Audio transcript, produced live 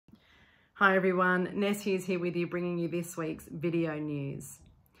Hi everyone, Ness Hughes here with you, bringing you this week's video news.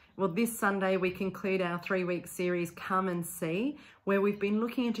 Well, this Sunday we conclude our 3-week series, Come and See, where we've been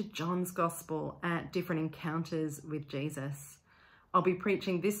looking into John's Gospel at different encounters with Jesus. I'll be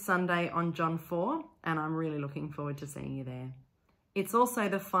preaching this Sunday on John 4, and I'm really looking forward to seeing you there. It's also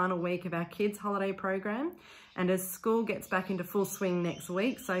the final week of our kids' holiday program, and as school gets back into full swing next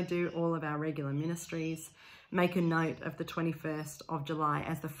week, so do all of our regular ministries. Make a note of the 21st of July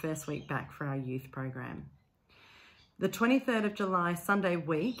as the first week back for our youth program. The 23rd of July, Sunday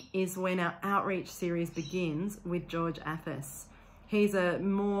week, is when our outreach series begins with George Athos. He's a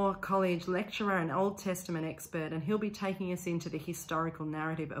Moore College lecturer and Old Testament expert, and he'll be taking us into the historical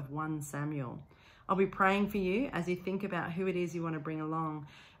narrative of 1 Samuel. I'll be praying for you as you think about who it is you want to bring along,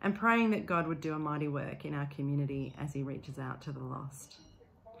 and praying that God would do a mighty work in our community as he reaches out to the lost.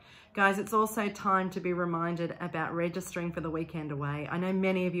 Guys, it's also time to be reminded about registering for the weekend away. I know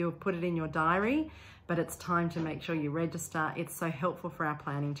many of you have put it in your diary, but it's time to make sure you register. It's so helpful for our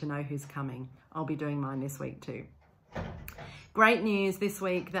planning to know who's coming. I'll be doing mine this week too. Great news this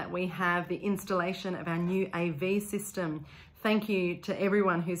week that we have the installation of our new AV system. Thank you to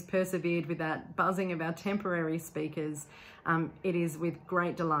everyone who's persevered with that buzzing of our temporary speakers. It is with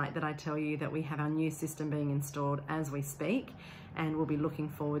great delight that I tell you that we have our new system being installed as we speak, and we'll be looking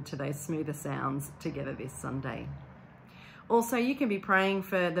forward to those smoother sounds together this Sunday. Also, you can be praying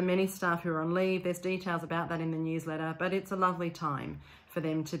for the many staff who are on leave. There's details about that in the newsletter, but it's a lovely time for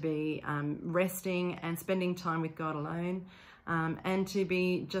them to be resting and spending time with God alone, and to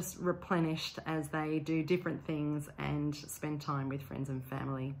be just replenished as they do different things and spend time with friends and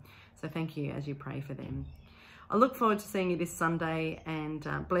family. So thank you as you pray for them. I look forward to seeing you this Sunday, and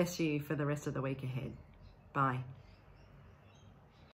bless you for the rest of the week ahead. Bye.